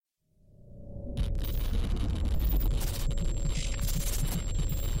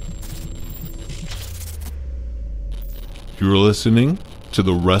You're listening to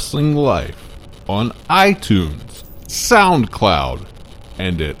The Wrestling Life on iTunes, SoundCloud,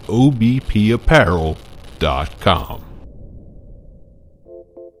 and at obpapparel.com.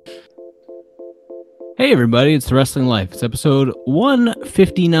 Hey everybody, it's The Wrestling Life. It's episode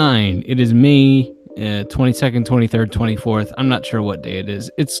 159. It is May 22nd, 23rd, 24th. I'm not sure what day it is.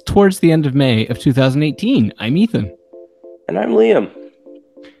 It's towards the end of May of 2018. I'm Ethan. And I'm Liam.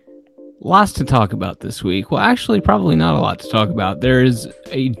 Lots to talk about this week. Well, actually, probably not a lot to talk about. There is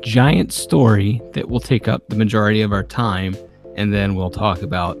a giant story that will take up the majority of our time, and then we'll talk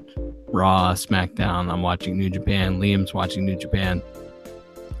about Raw, Smackdown. I'm watching New Japan. Liam's watching New Japan.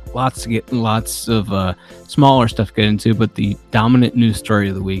 Lots of smaller stuff to get into, but the dominant news story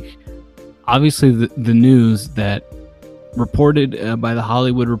of the week, obviously the news that reported by the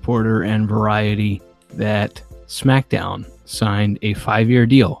Hollywood Reporter and Variety that Smackdown signed a 5-year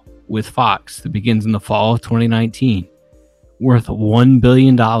deal with Fox that begins in the fall of 2019, worth $1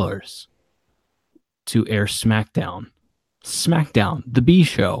 billion to air Smackdown. Smackdown, the B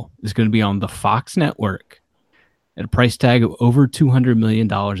show, is going to be on the Fox network at a price tag of over $200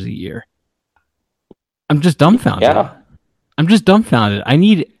 million a year. I'm just dumbfounded. Yeah. I'm just dumbfounded. I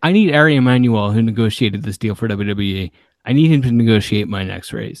need Ari Emanuel, who negotiated this deal for WWE. I need him to negotiate my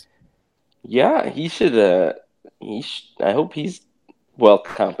next raise. Yeah, he should. I hope he's well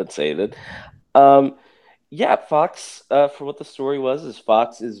compensated. Fox. For what the story was, is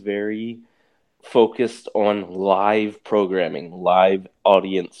Fox is very focused on live programming, live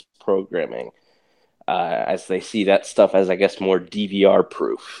audience programming. As they see that stuff as, I guess, more DVR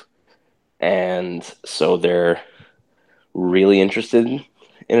proof. And so they're really interested in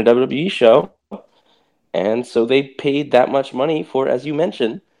a WWE show. And so they paid that much money for, as you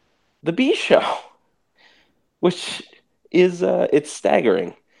mentioned, the B show, which is, it's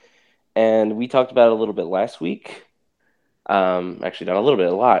staggering. And we talked about it a little bit last week. Actually, not a little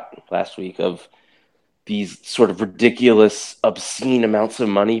bit, a lot last week, of these sort of ridiculous, obscene amounts of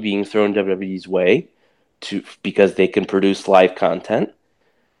money being thrown WWE's way because they can produce live content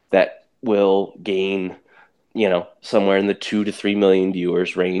that will gain, somewhere in the 2 to 3 million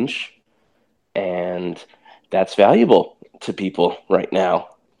viewers range. And that's valuable to people right now.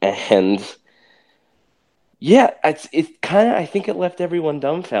 And yeah, I think it left everyone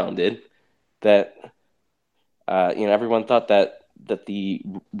dumbfounded that, everyone thought that the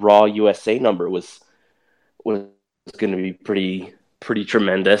Raw USA number was going to be pretty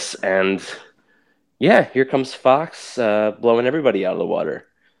tremendous. And yeah, here comes Fox blowing everybody out of the water.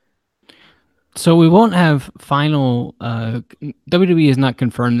 So we won't have final... WWE has not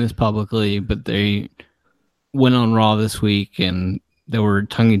confirmed this publicly, but they went on Raw this week, and there were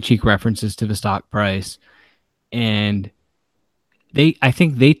tongue-in-cheek references to the stock price. And I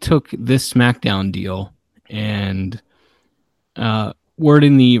think they took this SmackDown deal, and word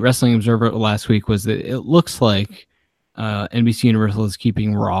in the Wrestling Observer last week was that it looks like NBC Universal is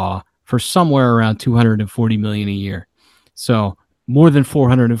keeping Raw for somewhere around $240 million a year. So more than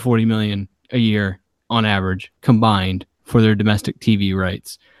 $440 million a year on average combined for their domestic TV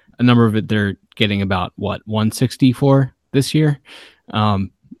rights. A number of it they're getting about $160 for this year.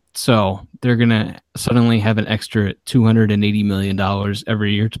 So they're going to suddenly have an extra $280 million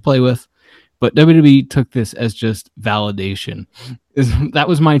every year to play with. But WWE took this as just validation. That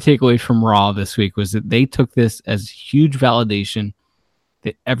was my takeaway from Raw this week, was that they took this as huge validation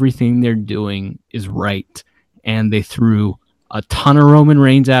that everything they're doing is right. And they threw a ton of Roman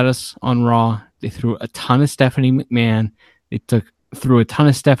Reigns at us on Raw. They threw a ton of Stephanie McMahon. They threw a ton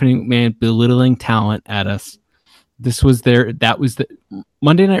of Stephanie McMahon belittling talent at us. That was the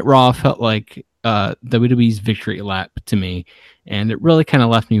Monday Night Raw felt like WWE's victory lap to me, and it really kind of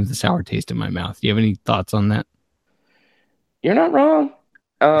left me with a sour taste in my mouth. Do you have any thoughts on that? You're not wrong.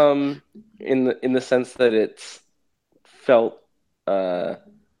 In the sense that it's felt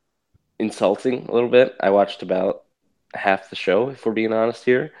insulting a little bit. I watched about half the show, if we're being honest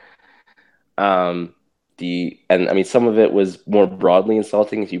here. Some of it was more broadly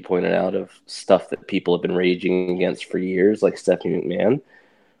insulting, as you pointed out, of stuff that people have been raging against for years, like Stephanie McMahon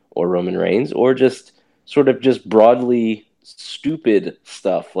or Roman Reigns, or just broadly stupid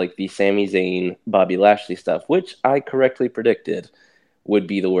stuff like the Sami Zayn, Bobby Lashley stuff, which I correctly predicted would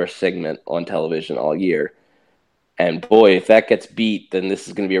be the worst segment on television all year. And boy, if that gets beat, then this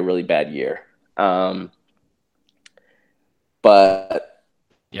is going to be a really bad year. But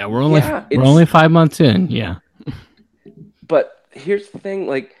yeah, we're only 5 months in. Yeah. But here's the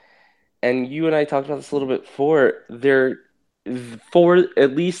thing, and you and I talked about this a little bit before, for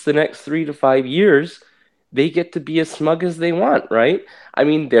at least the next 3 to 5 years, they get to be as smug as they want, right? I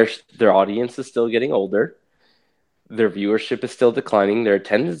mean, their audience is still getting older. their viewership is still declining, their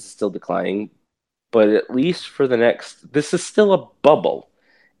attendance is still declining, but at least for this is still a bubble.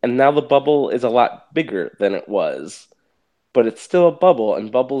 And now the bubble is a lot bigger than it was, but it's still a bubble,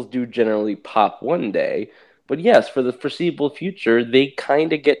 and bubbles do generally pop one day. But yes, for the foreseeable future, they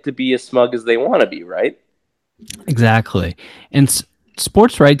kind of get to be as smug as they want to be, right? Exactly. And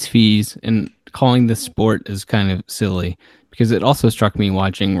sports rights fees, and calling this sport is kind of silly, because it also struck me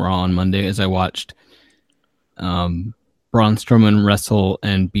watching Raw on Monday as I watched Braun Strowman wrestle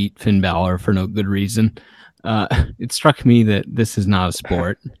and beat Finn Balor for no good reason. It struck me that this is not a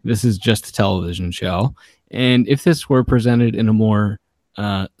sport. This is just a television show. And if this were presented in a more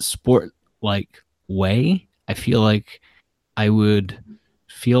sport-like way, I feel like I would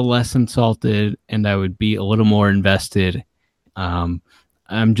feel less insulted and I would be a little more invested. I'm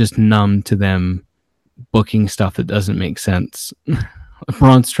just numb to them booking stuff that doesn't make sense.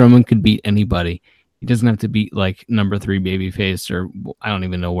 Braun Strowman could beat anybody. He doesn't have to beat like number 3 babyface, or I don't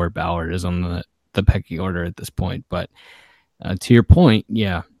even know where Ballard is on the pecking order at this point. But to your point,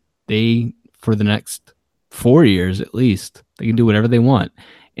 yeah, they, for the next 4 years at least, they can do whatever they want.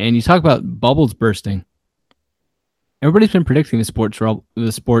 And you talk about bubbles bursting. Everybody's been predicting the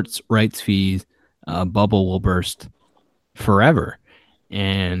sports rights fees bubble will burst forever,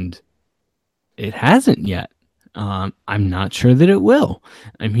 and it hasn't yet. I'm not sure that it will.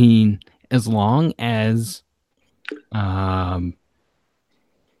 I mean, as long as, I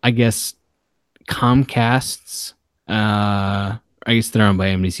guess, Comcast's, I guess they're owned by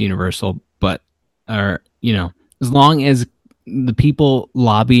NBC Universal, but, as long as the people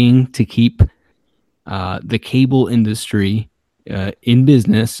lobbying to keep the cable industry in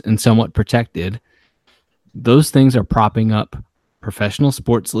business and somewhat protected, those things are propping up professional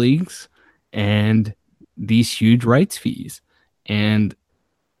sports leagues and these huge rights fees. And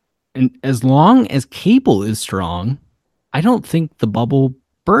as long as cable is strong, I don't think the bubble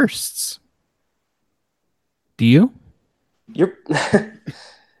bursts. Do you?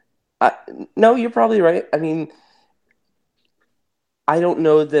 No, you're probably right. I mean, I don't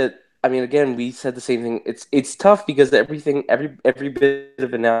know that. I mean, again, we said the same thing. It's tough because every bit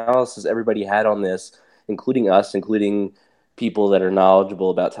of analysis everybody had on this, including us, including people that are knowledgeable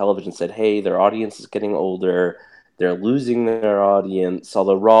about television, said, "Hey, their audience is getting older. They're losing their audience."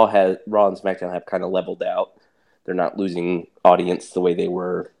 Although Raw and SmackDown have kind of leveled out, they're not losing audience the way they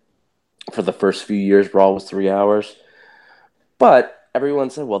were for the first few years. Raw was 3 hours, but everyone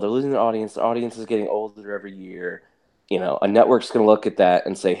said, "Well, they're losing their audience. The audience is getting older every year." A network's going to look at that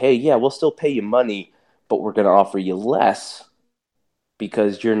and say, "Hey, yeah, we'll still pay you money, but we're going to offer you less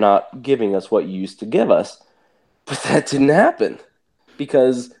because you're not giving us what you used to give us." But that didn't happen,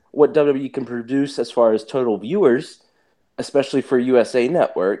 because what WWE can produce as far as total viewers, especially for USA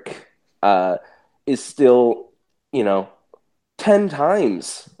Network, is still, 10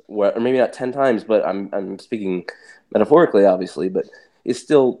 times, or maybe not 10 times, but I'm speaking metaphorically, obviously, but is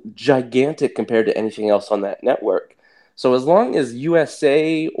still gigantic compared to anything else on that network. So as long as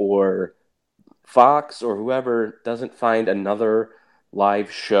USA or Fox or whoever doesn't find another live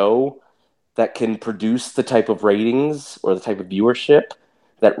show that can produce the type of ratings or the type of viewership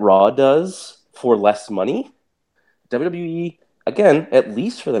that Raw does for less money, WWE, again, at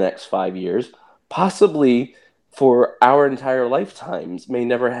least for the next 5 years, possibly for our entire lifetimes, may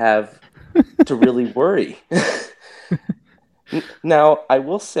never have to really worry. Now, I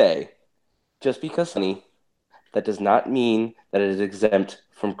will say, just because funny, that does not mean that it is exempt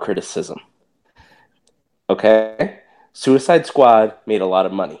from criticism. Okay? Suicide Squad made a lot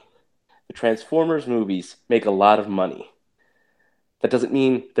of money. The Transformers movies make a lot of money. That doesn't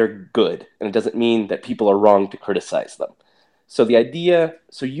mean they're good, and it doesn't mean that people are wrong to criticize them. So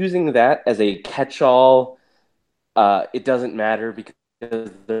using that as a catch-all, it doesn't matter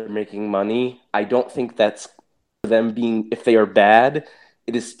because they're making money, I don't think that's them being, if they are bad,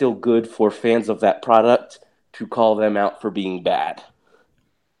 it is still good for fans of that product to call them out for being bad.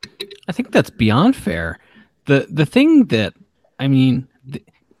 I think that's beyond fair. The thing that, I mean,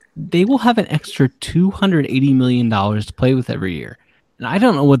 they will have an extra $280 million to play with every year. And I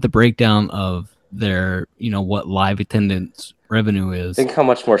don't know what the breakdown of their, what live attendance revenue is. Think how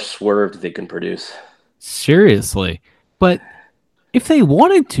much more Swerved they can produce. Seriously. But if they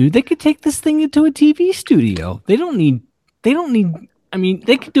wanted to, they could take this thing into a TV studio. They don't need, I mean,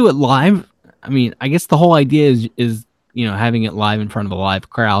 they could do it live. I mean, I guess the whole idea is having it live in front of a live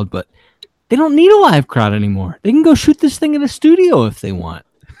crowd, but they don't need a live crowd anymore. They can go shoot this thing in a studio if they want.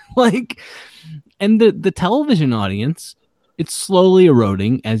 And the television audience, it's slowly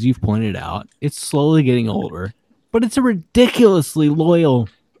eroding, as you've pointed out. It's slowly getting older, but it's a ridiculously loyal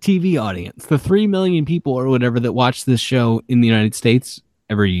TV audience, the 3 million people or whatever that watch this show in the United States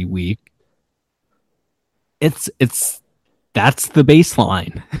every week. That's the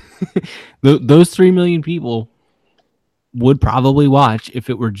baseline. Those 3 million people would probably watch if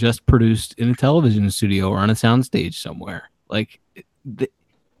it were just produced in a television studio or on a soundstage somewhere. Like the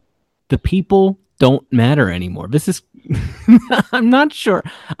people don't matter anymore. This is I'm not sure.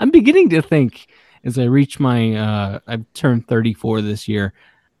 I'm beginning to think as I reach my I've turned 34 this year.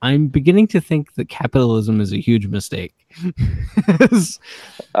 I'm beginning to think that capitalism is a huge mistake.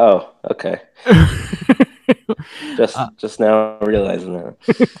 Oh, okay. Just now realizing that.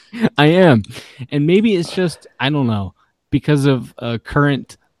 I am. And maybe it's just, I don't know, because of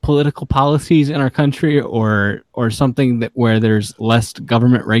current political policies in our country or something that where there's less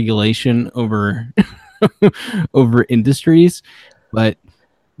government regulation over over industries, but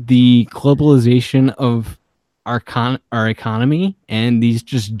the globalization of our economy and these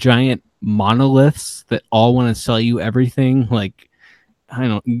just giant monoliths that all want to sell you everything, like I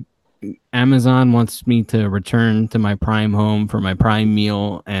don't know, Amazon wants me to return to my Prime home for my Prime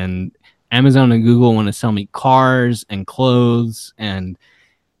meal, and Amazon and Google want to sell me cars and clothes, and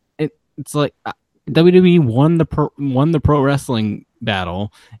it's like WWE won the pro wrestling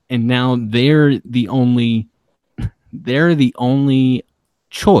battle, and now they're the only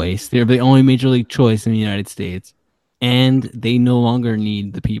choice. They're the only major league choice in the United States, and they no longer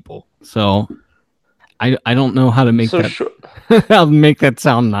need the people. So I don't know how to make how to make that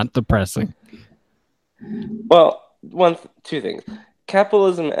sound not depressing. Well, two things.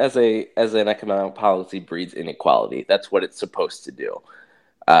 Capitalism as an economic policy breeds inequality. That's what it's supposed to do.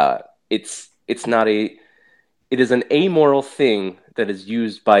 It is an amoral thing that is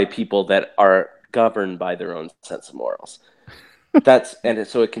used by people that are governed by their own sense of morals.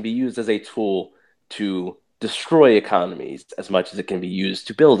 So it can be used as a tool to destroy economies as much as it can be used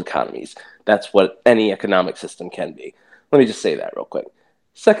to build economies. That's what any economic system can be. Let me just say that real quick.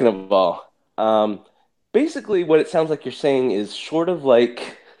 Second of all, basically what it sounds like you're saying is sort of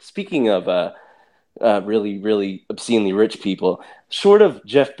like, speaking of really, really obscenely rich people, short of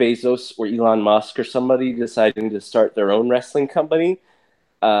Jeff Bezos or Elon Musk or somebody deciding to start their own wrestling company,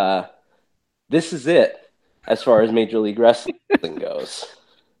 this is it as far as Major League Wrestling goes.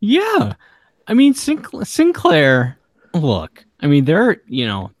 Yeah. I mean, Sinclair, look, I mean, they're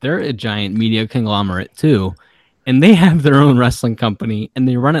a giant media conglomerate too, and they have their own wrestling company, and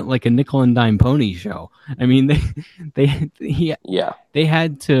they run it like a nickel and dime pony show. I mean, they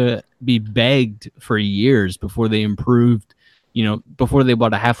had to be begged for years before they improved, before they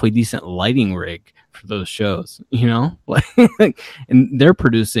bought a halfway decent lighting rig for those shows, and they're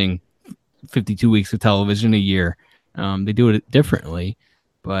producing 52 weeks of television a year. They do it differently,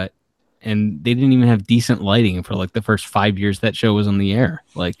 and they didn't even have decent lighting for like the first 5 years that show was on the air.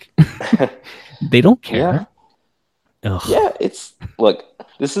 Like, they don't care. Yeah, look,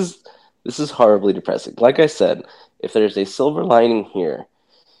 this is horribly depressing. Like I said, if there's a silver lining here,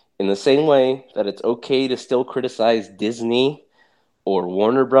 in the same way that it's okay to still criticize Disney or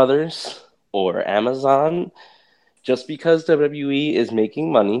Warner Brothers or Amazon, just because WWE is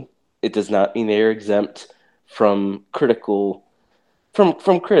making money, it does not mean they are exempt from critics.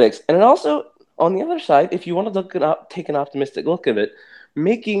 And it also, on the other side, if you want to take an optimistic look at it,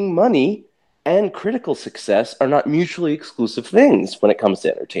 making money and critical success are not mutually exclusive things when it comes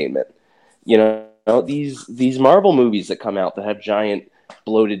to entertainment. These Marvel movies that come out that have giant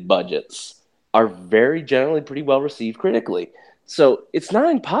bloated budgets are very generally pretty well received critically. So it's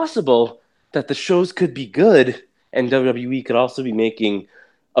not impossible that the shows could be good and WWE could also be making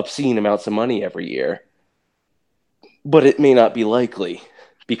obscene amounts of money every year. But it may not be likely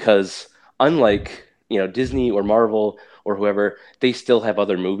because unlike, Disney or Marvel or whoever, they still have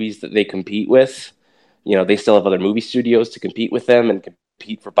other movies that they compete with. They still have other movie studios to compete with them and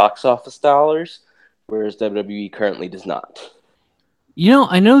compete for box office dollars, whereas WWE currently does not.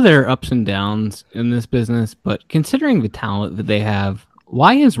 I know there are ups and downs in this business, but considering the talent that they have,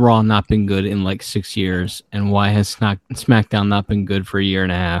 why has Raw not been good in like 6 years, and why has SmackDown not been good for a year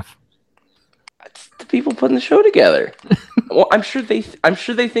and a half? It's the people putting the show together. Well, I'm sure they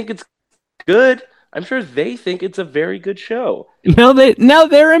think it's good. I'm sure they think it's a very good show. Now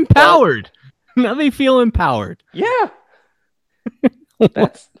they're empowered. Now they feel empowered. Yeah.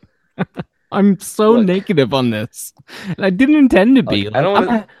 I'm so negative on this. And I didn't intend to be.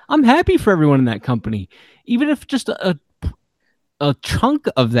 I'm happy for everyone in that company. Even if just a chunk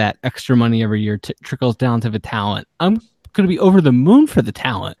of that extra money every year trickles down to the talent, I'm going to be over the moon for the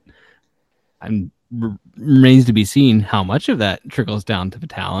talent. Remains to be seen how much of that trickles down to the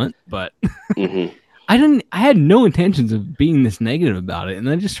talent, but I had no intentions of being this negative about it, and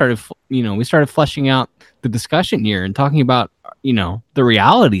then just started, we started fleshing out the discussion here and talking about, the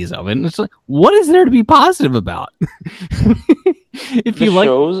realities of it, and it's like, what is there to be positive about? If The you like,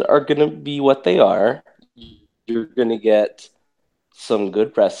 shows are going to be what they are. You're going to get some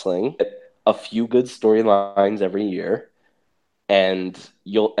good wrestling, a few good storylines every year, and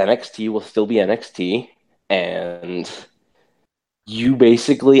NXT will still be NXT, and you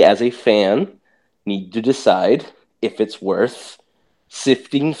basically, as a fan, need to decide if it's worth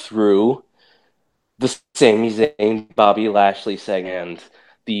sifting through the Sami Zayn, Bobby Lashley segment,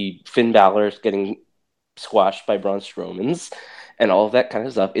 the Finn Balor's getting squashed by Braun Strowman's, and all of that kind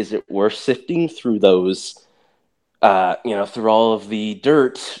of stuff. Is it worth sifting through those, through all of the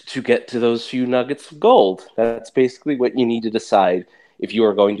dirt to get to those few nuggets of gold? That's basically what you need to decide if you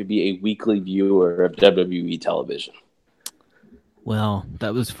are going to be a weekly viewer of WWE television. well,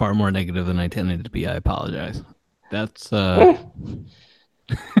 that was far more negative than I intended to be. I apologize. That's what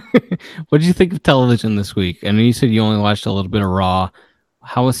did you think of television this week? I know you said you only watched a little bit of Raw.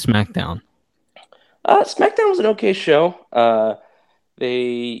 How was SmackDown? SmackDown was an okay show.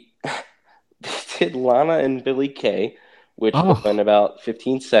 They did Lana and Billy Kay, which went about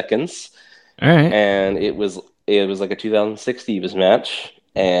 15 seconds. All right. And it was like a 2006 Divas match,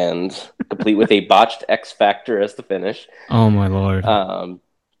 and complete with a botched X Factor as the finish. Oh my lord.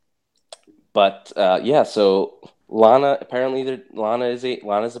 So Lana, apparently Lana's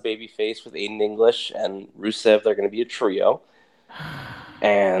a baby face with Aiden English and Rusev. They're going to be a trio.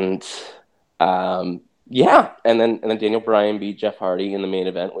 And and then Daniel Bryan beat Jeff Hardy in the main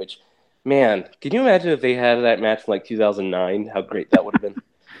event, which, man, can you imagine if they had that match in like 2009? How great that would have been.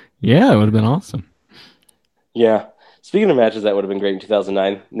 Yeah, it would have been awesome. Yeah. Speaking of matches that would have been great in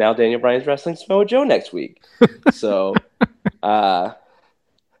 2009, now Daniel Bryan's wrestling Samoa Joe next week. So, now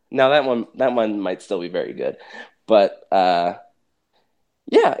that one might still be very good, but it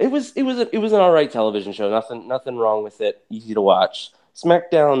was an all right television show. Nothing wrong with it. Easy to watch.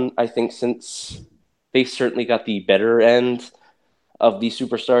 SmackDown, I think, since they certainly got the better end of the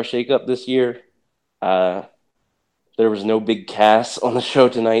superstar shakeup this year. There was no big Cass on the show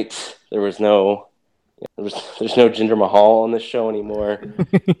tonight. There's no Jinder Mahal on this show anymore.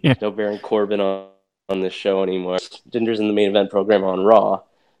 Yeah. No Baron Corbin on this show anymore. Jinder's in the main event program on Raw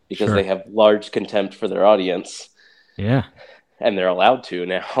because they have large contempt for their audience. Yeah. And they're allowed to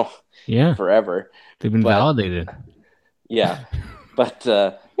now. Yeah. Forever. They've been validated. Yeah. But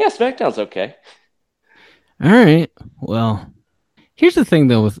SmackDown's okay. All right. Well, here's the thing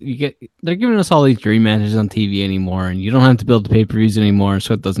though, they're giving us all these dream matches on TV anymore, and you don't have to build the pay-per-views anymore,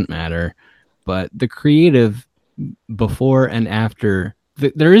 so it doesn't matter. But the creative before and after,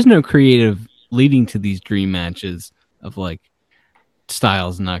 there is no creative leading to these dream matches of like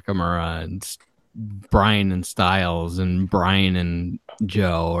Styles and Nakamura and Bryan and Styles and Bryan and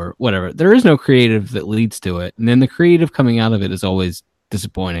Joe or whatever. There is no creative that leads to it. And then the creative coming out of it is always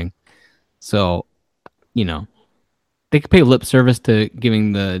disappointing. So, they could pay lip service to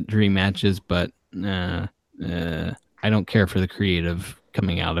giving the dream matches, but I don't care for the creative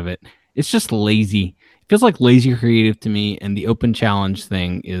coming out of it. It's just lazy. It feels like lazy creative to me, and the open challenge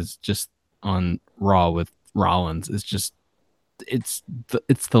thing is just on Raw with Rollins. It's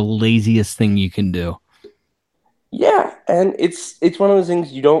the laziest thing you can do. Yeah, and it's one of those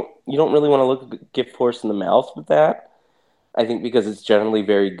things you don't really want to look a gift horse in the mouth with that. I think because it's generally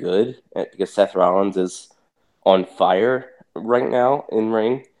very good, because Seth Rollins is on fire right now in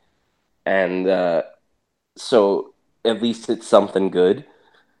ring, and so at least it's something good.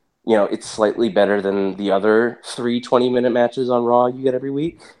 It's slightly better than the other 3 20-minute matches on Raw you get every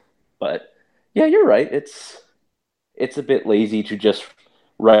week. But yeah, you're right. It's a bit lazy to just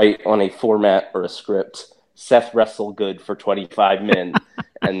write on a format or a script, Seth wrestle good for 25 min,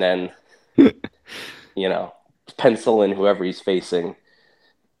 and then, pencil in whoever he's facing.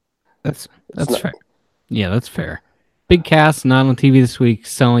 That's fair. Yeah, that's fair. Big Cass not on TV this week,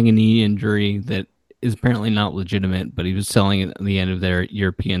 selling a knee injury that is apparently not legitimate, but he was selling it at the end of their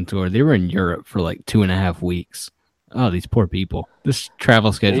European tour. They were in Europe for like 2.5 weeks. Oh, these poor people. This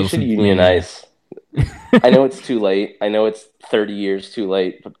travel schedule. They should unionize. I know it's too late. I know it's 30 years too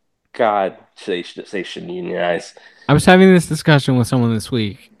late, but God, they should unionize. I was having this discussion with someone this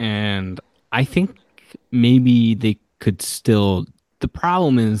week, and I think maybe they could still. The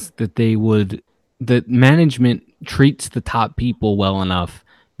problem is that management treats the top people well enough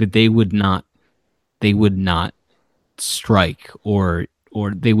that they would not strike or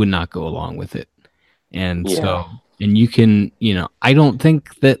they would not go along with it. And so, and you can, I don't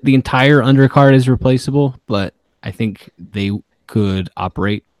think that the entire undercard is replaceable, but I think they could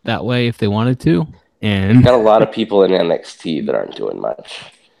operate that way if they wanted to. And got a lot of people in NXT that aren't doing much.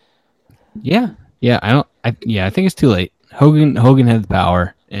 yeah, I think it's too late. Hogan had the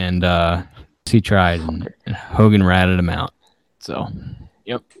power, and he tried, and Hogan ratted him out. So,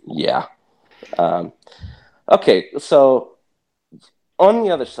 yep. Yeah. Okay, so on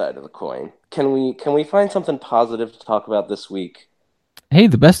the other side of the coin, can we find something positive to talk about this week? Hey,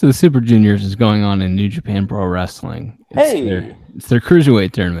 the best of the Super Juniors is going on in New Japan Pro Wrestling. It's their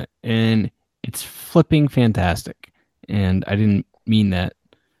cruiserweight tournament, and it's flipping fantastic. And I didn't mean that.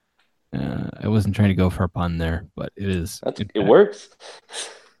 I wasn't trying to go for a pun there, but it is. It works.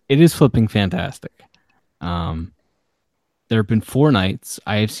 It is flipping fantastic. There have been 4 nights.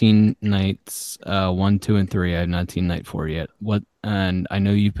 I have seen nights 1, 2, and 3. I have not seen night 4 yet. And I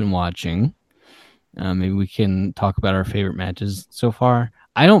know you've been watching. Maybe we can talk about our favorite matches so far.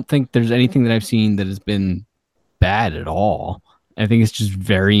 I don't think there's anything that I've seen that has been bad at all. I think it's just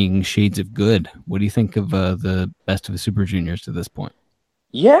varying shades of good. What do you think of the best of the Super Juniors to this point?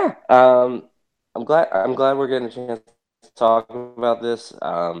 Yeah, I'm glad we're getting a chance to talk about this.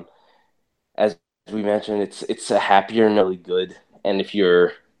 As we mentioned, it's a happier and really good. And if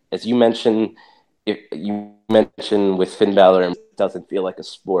you're, as you mentioned, if you mentioned with Finn Balor, it doesn't feel like a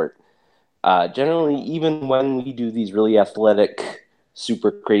sport. Generally, even when we do these really athletic,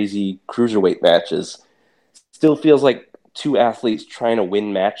 super crazy cruiserweight matches, still feels like 2 athletes trying to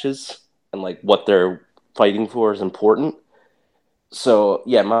win matches, and like what they're fighting for is important. So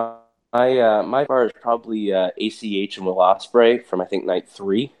yeah, my bar is probably ACH and Will Ospreay from I think night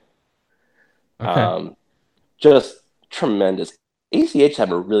 3. Okay. Just tremendous. ACH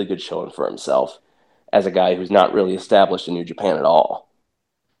had a really good showing for himself as a guy who's not really established in New Japan at all.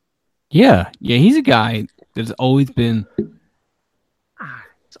 Yeah, he's a guy that's always been.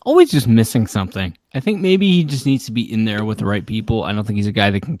 He's always just missing something. I think maybe he just needs to be in there with the right people. I don't think he's a guy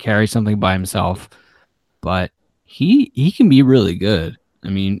that can carry something by himself, but he can be really good. I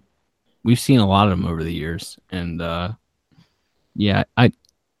mean, we've seen a lot of them over the years, and yeah, I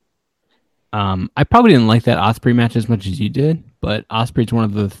probably didn't like that Osprey match as much as you did, but Osprey's one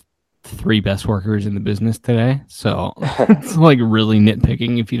of the 3 best workers in the business today. So it's like really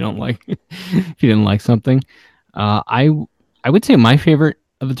nitpicking if you don't like if you didn't like something. I would say my favorite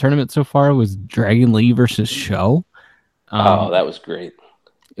of the tournament so far was Dragon Lee versus Show. That was great.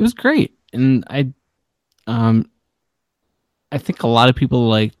 It was great, and um I think a lot of people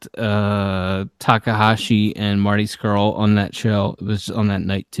liked Takahashi and Marty Scurll on that show. It was on that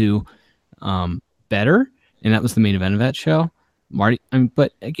night too. Better, and that was the main event of that show.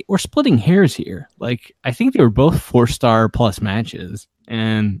 But we're splitting hairs here. Like, I think they were both 4-star plus matches,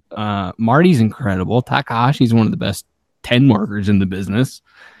 and Marty's incredible. Takahashi's one of the best 10 workers in the business,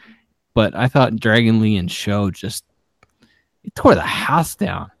 but I thought Dragon Lee and Show just tore the house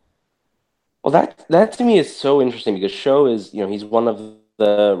down. Well, that to me is so interesting because Show is, he's one of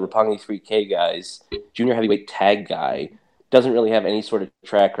the Roppongi 3K guys, junior heavyweight tag guy, doesn't really have any sort of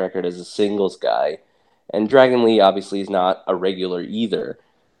track record as a singles guy. And Dragon Lee obviously is not a regular either.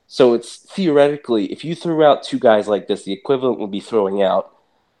 So it's theoretically, if you threw out 2 guys like this, the equivalent would be throwing out,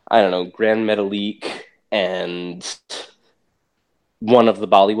 I don't know, Grand Metalik and one of the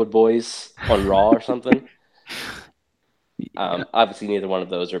Bollywood boys on Raw or something. Obviously, neither one of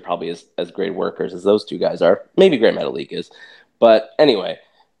those are probably as great workers as those 2 guys are. Maybe Grand Metalik is. But anyway,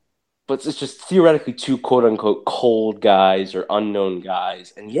 but it's just theoretically 2 quote-unquote cold guys or unknown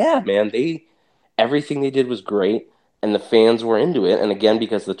guys. And yeah, man, everything they did was great, and the fans were into it. And again,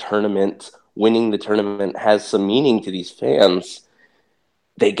 because winning the tournament has some meaning to these fans,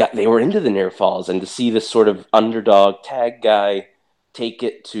 they were into the near falls, and to see this sort of underdog tag guy take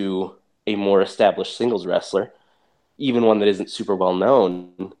it to a more established singles wrestler, even one that isn't super well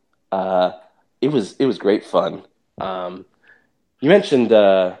known, it was great fun. You mentioned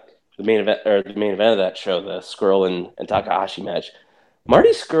the main event of that show, the Scurll and Takahashi match. Marty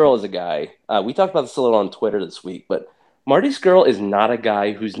Scurll is a guy. We talked about this a little on Twitter this week, but Marty Scurll is not a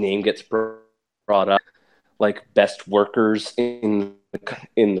guy whose name gets brought up like best workers in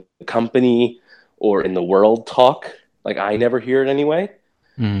the company or in the world talk. Like, I never hear it anyway.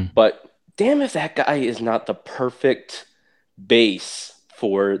 But damn if that guy is not the perfect base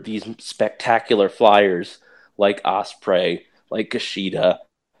for these spectacular flyers like Ospreay, like Kushida,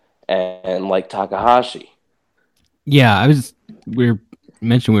 and like Takahashi. Yeah, we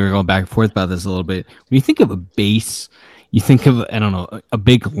mentioned we were going back and forth about this a little bit. When you think of a base, you think of, I don't know, a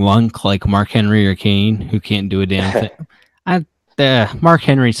big lunk like Mark Henry or Kane who can't do a damn thing. Mark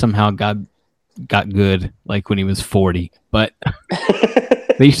Henry somehow got good like when he was 40, but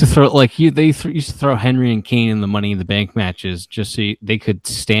They used to throw used to throw Henry and Kane in the Money in the Bank matches just so they could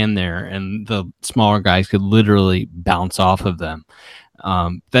stand there and the smaller guys could literally bounce off of them.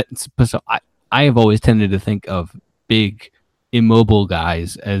 I have always tended to think of big immobile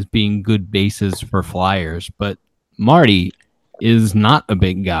guys as being good bases for flyers, but Marty is not a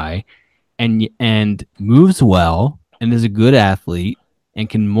big guy and moves well and is a good athlete and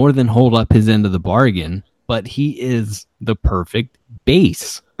can more than hold up his end of the bargain, but he is the perfect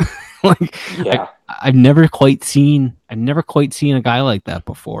base. Like, Yeah. I've never quite seen a guy like that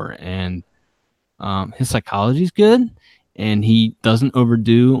before, and his psychology is good, and he doesn't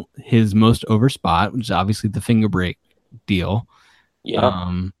overdo his most over spot, which is obviously the finger break deal.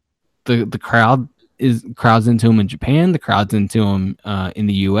 Yeah. The crowd's into him in Japan. The crowd's into him in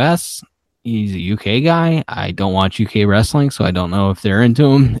the U.S. He's a UK guy. I don't watch UK wrestling, so I don't know if they're into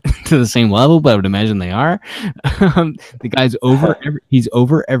him to the same level, but I would imagine they are. The guy's over. He's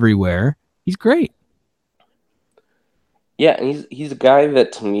over everywhere. He's great. Yeah, and he's a guy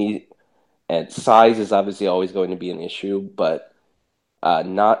that, to me, and size is obviously always going to be an issue, but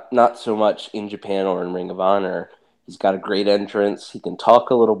not so much in Japan or in Ring of Honor. He's got a great entrance. He can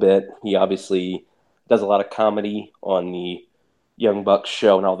talk a little bit. He obviously does a lot of comedy on the Young Bucks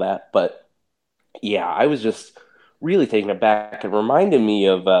show and all that. But yeah, I was just really taken aback. It reminded me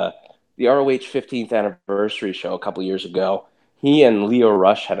of the ROH 15th anniversary show a couple years ago. He and Leo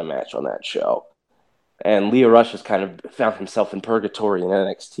Rush had a match on that show. And Leo Rush has kind of found himself in purgatory in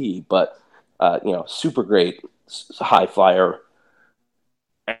NXT, but super great high flyer,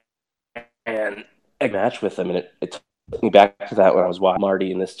 and a match with him, and it took me back to that when I was watching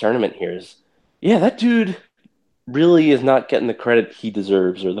Marty in this tournament here. Yeah, that dude really is not getting the credit he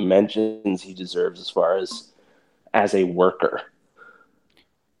deserves or the mentions he deserves as far as a worker.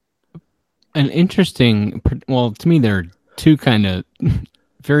 To me, there are two kind of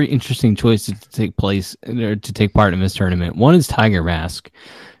very interesting choices to take place or to take part in this tournament. One is Tiger Mask,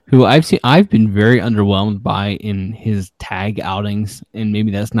 who I've been very underwhelmed by in his tag outings, and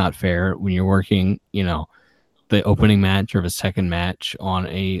maybe that's not fair when you're working, the opening match or the second match on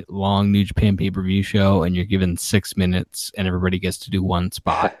a long New Japan pay-per-view show, and you're given 6 minutes and everybody gets to do one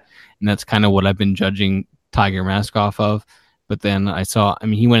spot. And that's kind of what I've been judging Tiger Mask off of. But then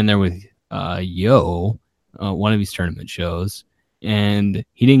he went in there with Yo, one of these tournament shows, and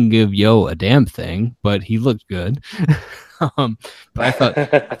he didn't give Yo a damn thing, but he looked good. But I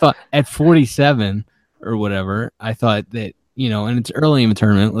thought at 47 or whatever, I thought that, and it's early in the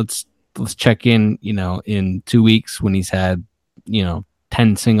tournament. Let's check in, in 2 weeks when he's had,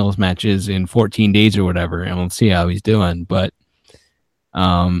 10 singles matches in 14 days or whatever, and we'll see how he's doing. But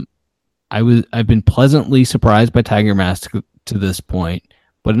I've been pleasantly surprised by Tiger Mask to this point.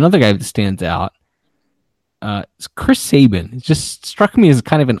 But another guy that stands out is Chris Sabin. It just struck me as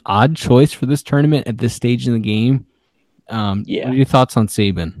kind of an odd choice for this tournament at this stage in the game. What are your thoughts on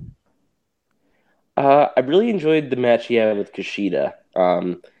Sabin? I really enjoyed the match he had with Kushida.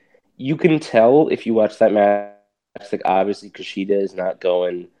 You can tell if you watch that match, like obviously Kushida is not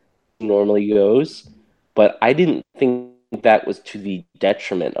going normally goes, but I didn't think that was to the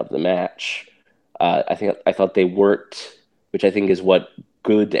detriment of the match. I thought they worked, which I think is what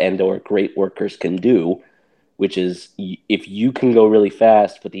good and or great workers can do, which is if you can go really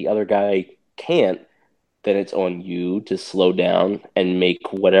fast, but the other guy can't, then it's on you to slow down and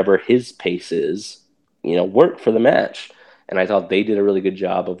make whatever his pace is, work for the match. And I thought they did a really good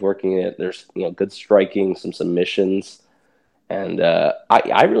job of working it. There's, good striking, some submissions. And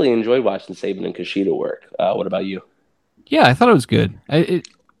I really enjoyed watching Sabin and Kushida work. What about you? Yeah, I thought it was good.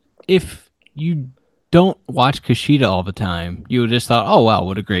 If you don't watch Kushida all the time, you would just thought, oh, wow,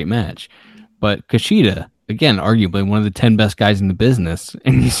 what a great match. But Kushida, again, arguably one of the 10 best guys in the business,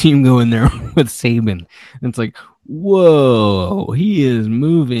 and you see him go in there with Sabin. And it's like, whoa, he is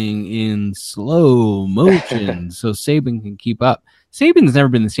moving in slow motion so Sabin can keep up. Sabin's never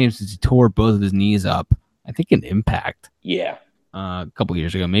been the same since he tore both of his knees up, I think in Impact. Yeah. A couple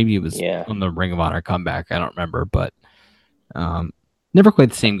years ago. Maybe it was on the Ring of Honor comeback. I don't remember, but never quite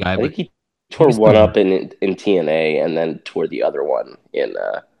the same guy. I think he tore one up in TNA and then tore the other one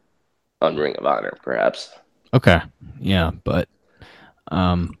on Ring of Honor, perhaps. Okay. Yeah, but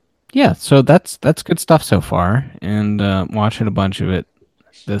so that's good stuff so far, and watching a bunch of it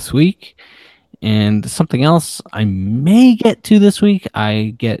this week. And something else I may get to this week,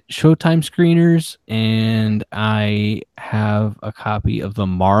 I get Showtime screeners, and I have a copy of the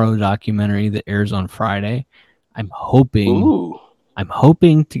Morrow documentary that airs on Friday. I'm hoping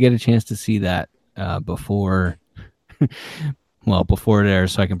to get a chance to see that before well, before it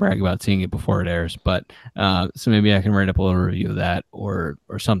airs, so I can brag about seeing it before it airs. But so maybe I can write up a little review of that or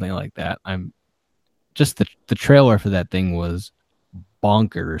something like that. I'm just the trailer for that thing was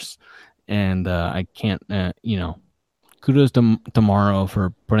bonkers, and I can't, kudos to Morrow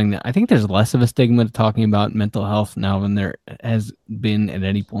for putting that. I think there's less of a stigma to talking about mental health now than there has been at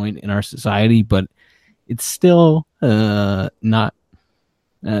any point in our society, but it's still not.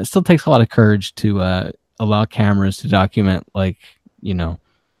 It still takes a lot of courage to allow cameras to document, like, a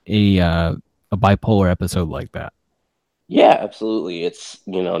bipolar episode like that. Yeah, absolutely. It's,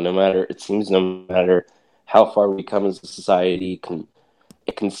 it seems no matter how far we come as a society,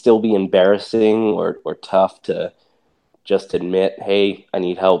 it can still be embarrassing or tough to just admit, hey, I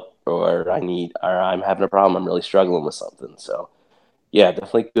need help, or I'm having a problem, I'm really struggling with something. So yeah,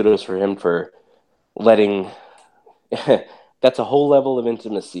 definitely kudos for him for letting that's a whole level of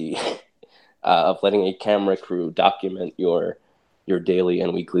intimacy of letting a camera crew document your daily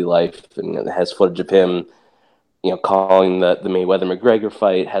and weekly life. And it has footage of him, calling the Mayweather McGregor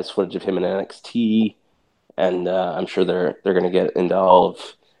fight, has footage of him in NXT, and I'm sure they're going to get into all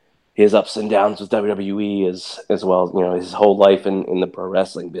of his ups and downs with WWE as well as his whole life in the pro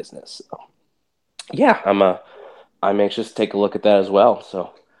wrestling business. So, yeah, I'm anxious to take a look at that as well.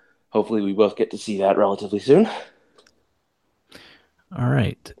 So hopefully we both get to see that relatively soon. All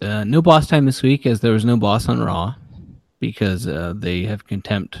right. No boss time this week, as there was no boss on Raw, because they have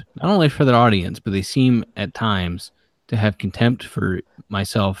contempt not only for their audience, but they seem at times to have contempt for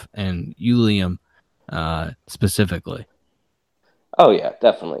myself and you, Liam, specifically. Oh yeah,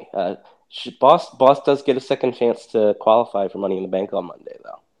 definitely. Boss does get a second chance to qualify for Money in the Bank on Monday,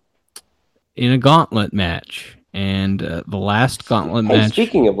 though. In a gauntlet match, and the last gauntlet match.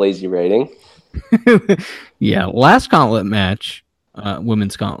 Speaking of lazy rating, yeah, last gauntlet match,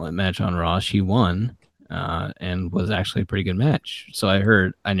 women's gauntlet match on Raw, she won, and was actually a pretty good match. So I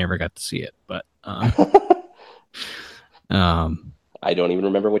heard. I never got to see it, but I don't even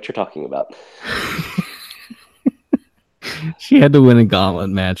remember what you're talking about. She had to win a gauntlet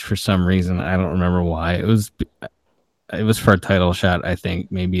match for some reason. I don't remember why. It was for a title shot, I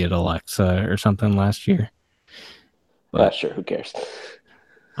think, maybe at Alexa or something last year. But sure, who cares?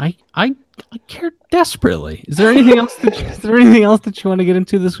 I care desperately. Is there anything else that you want to get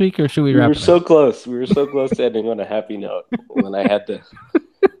into this week, or should we wrap? We were so close. We were so close to ending on a happy note when I had to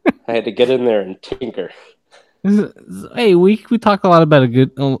get in there and tinker. Hey, we talk a lot about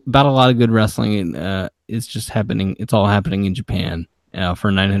a lot of good wrestling, and it's just happening. It's all happening in Japan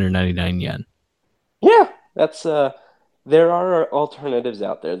for 999 yen. Yeah, that's there are alternatives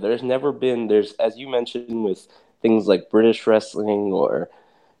out there. There's as you mentioned with things like British wrestling or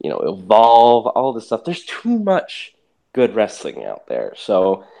Evolve, all this stuff. There's too much good wrestling out there.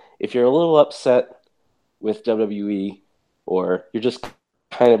 So if you're a little upset with WWE, or you're just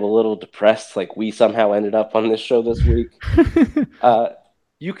kind of a little depressed, like we somehow ended up on this show this week,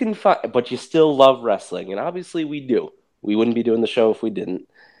 you can find, but you still love wrestling, and obviously we do. We wouldn't be doing the show if we didn't.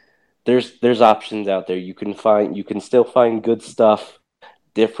 There's options out there. You can still find good stuff,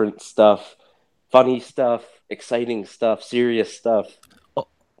 different stuff, funny stuff, exciting stuff, serious stuff.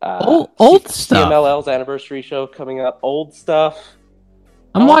 Old stuff. CMLL's anniversary show coming up. Old stuff.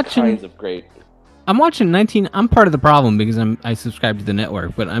 I'm watching kinds of great. I'm watching 19. I'm part of the problem because I subscribe to the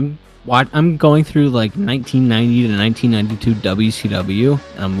network, but I'm going through like 1990 to 1992 WCW,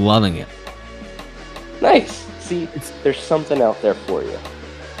 and I'm loving it. Nice. See, there's something out there for you.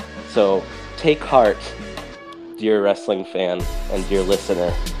 So take heart, dear wrestling fan and dear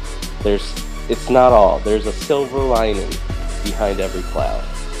listener. It's not all. There's a silver lining behind every cloud.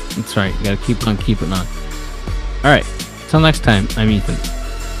 That's right. You gotta keep on keeping on. All right. Till next time, I'm Ethan.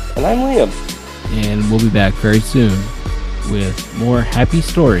 And I'm Liam. And we'll be back very soon with more happy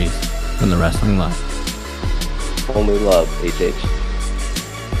stories from the wrestling life. Only love, HH.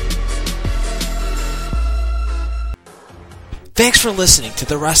 Thanks for listening to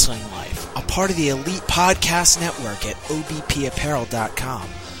The Wrestling Life, a part of the Elite Podcast Network at obpapparel.com.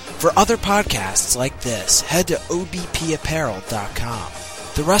 For other podcasts like this, head to obpapparel.com.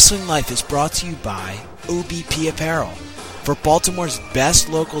 The Wrestling Life is brought to you by OBP Apparel. For Baltimore's best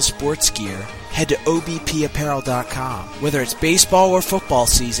local sports gear, head to obpapparel.com. Whether it's baseball or football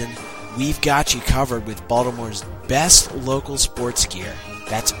season, we've got you covered with Baltimore's best local sports gear.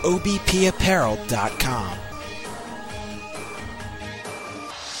 That's obpapparel.com.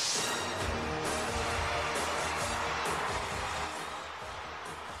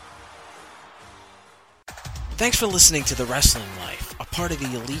 Thanks for listening to The Wrestling Life, a part of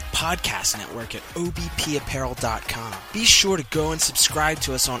the Elite Podcast Network at obpapparel.com. Be sure to go and subscribe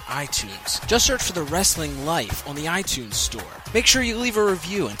to us on iTunes. Just search for The Wrestling Life on the iTunes store. Make sure you leave a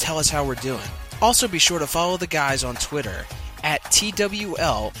review and tell us how we're doing. Also be sure to follow the guys on Twitter at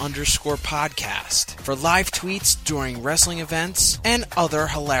TWL_podcast for live tweets during wrestling events and other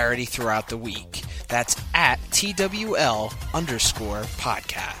hilarity throughout the week. That's at TWL_podcast.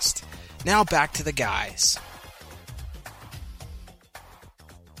 Now back to the guys.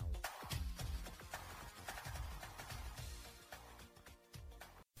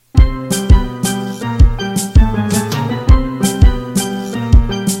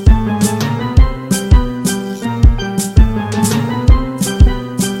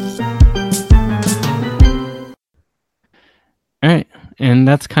 All right, and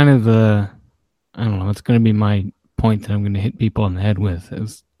that's kind of the, I don't know, it's going to be my point that I'm going to hit people in the head with,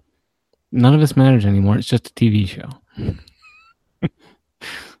 is none of this matters anymore. It's just a TV show.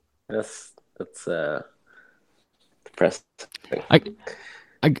 That's depressing. I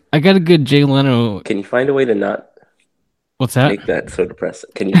got a good Jay Leno. Can you find a way to not What's that? make that so depressing?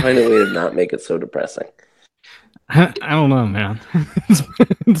 Can you find a way to not make it so depressing? I don't know, man.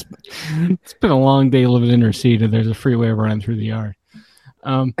 it's been a long day living in Reseda. There's a freeway running through the yard.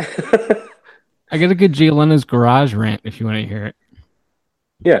 I got a good Jay Leno's garage rant if you want to hear it.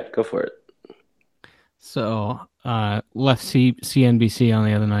 Yeah, go for it. So, left CNBC on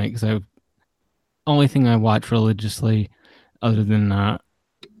the other night because only thing I watch religiously other than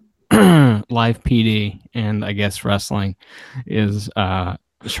live PD and I guess wrestling is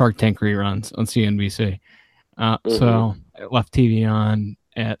Shark Tank reruns on CNBC. So I left TV on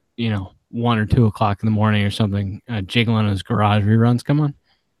at 1 or 2 o'clock in the morning or something. Jay Leno's garage reruns come on,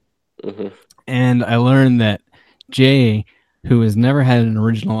 and I learned that Jay, who has never had an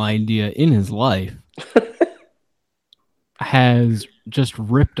original idea in his life, has just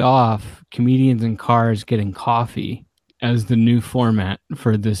ripped off comedians in cars getting coffee as the new format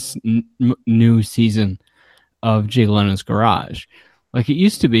for this new season of Jay Leno's Garage. Like, it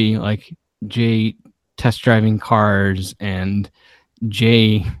used to be like Jay test driving cars and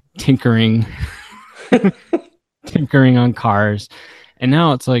Jay tinkering on cars, and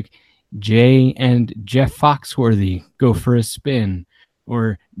now it's like Jay and Jeff Foxworthy go for a spin,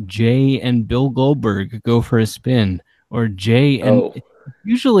 or Jay and Bill Goldberg go for a spin, or Jay and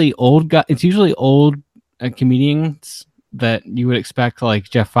usually old guy. It's usually old comedians that you would expect, like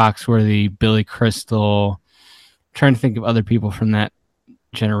Jeff Foxworthy, Billy Crystal. I'm trying to think of other people from that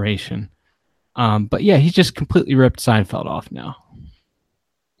generation. But yeah, he's just completely ripped Seinfeld off now.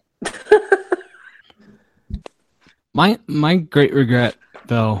 My great regret,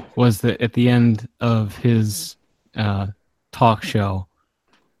 though, was that at the end of his talk show,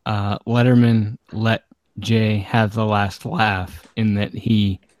 Letterman let Jay have the last laugh in that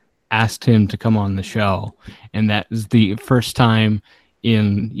he asked him to come on the show, and that is the first time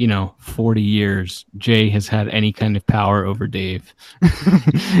in 40 years Jay has had any kind of power over Dave.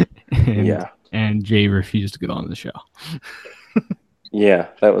 And Jay refused to get on the show. Yeah,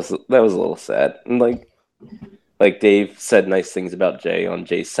 that was a little sad. And like Dave said nice things about Jay on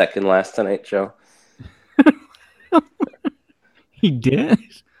Jay's second last Tonight Show. He did?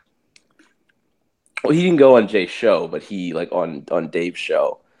 Well, he didn't go on Jay's show, but he on Dave's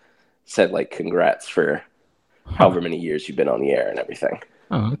show said congrats for however many years you've been on the air and everything.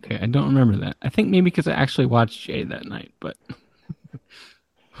 Oh, okay. I don't remember that. I think maybe because I actually watched Jay that night, but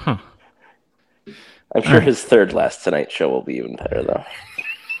I'm sure his third last Tonight Show will be even better, though.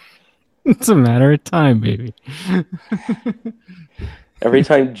 It's a matter of time, baby. Every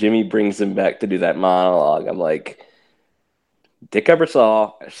time Jimmy brings him back to do that monologue, I'm like, Dick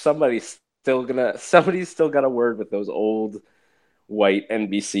Ebersol, somebody's still got a word with those old white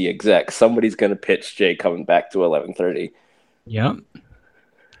NBC execs. Somebody's gonna pitch Jay coming back to 11:30. Yep.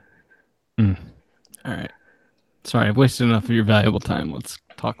 All right. Sorry, I've wasted enough of your valuable time. Let's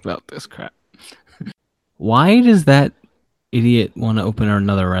talk about this crap. Why does that idiot want to open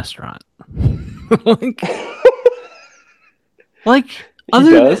another restaurant? like he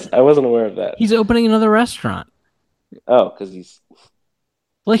does? I wasn't aware of that. He's opening another restaurant. Oh, because he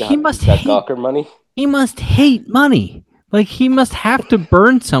must hate Gawker money. He must hate money. Like, he must have to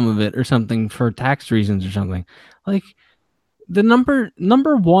burn some of it or something for tax reasons or something. Like, the number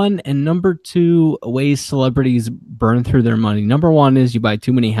one and number two ways celebrities burn through their money. Number one is you buy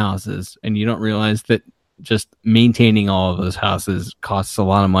too many houses and you don't realize that just maintaining all of those houses costs a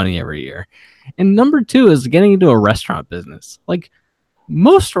lot of money every year. And number two is getting into a restaurant business. Like,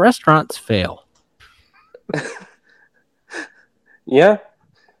 most restaurants fail. Yeah.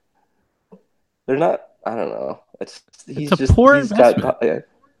 They're not, I don't know. He's a poor he's investment. got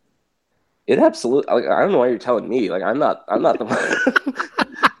it absolutely. Like, I don't know why you're telling me. Like I'm not the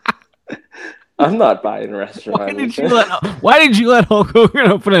one. I'm not buying a restaurant. Why did you let Hulk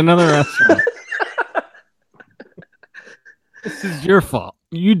Hogan open another restaurant? This is your fault.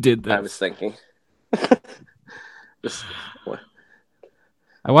 You did this. I was thinking.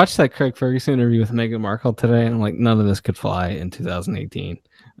 I watched that Craig Ferguson interview with Meghan Markle today, and I'm like, none of this could fly in 2018.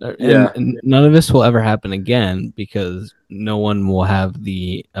 And none of this will ever happen again because no one will have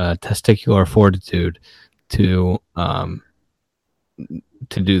the testicular fortitude to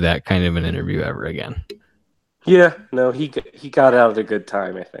do that kind of an interview ever again. Yeah, no, he got out at a good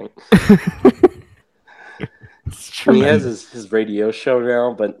time, I think. He has his radio show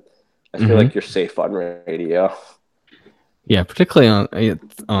now, but I feel like you're safe on radio. Yeah, particularly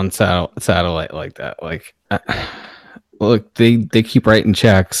on satellite like that. Like, look, they keep writing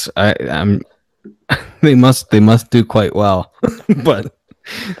checks. They must do quite well, but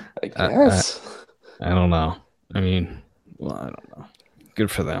I guess I don't know. I mean, well, I don't know.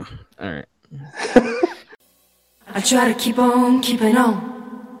 Good for them. All right. I try to keep on keeping on.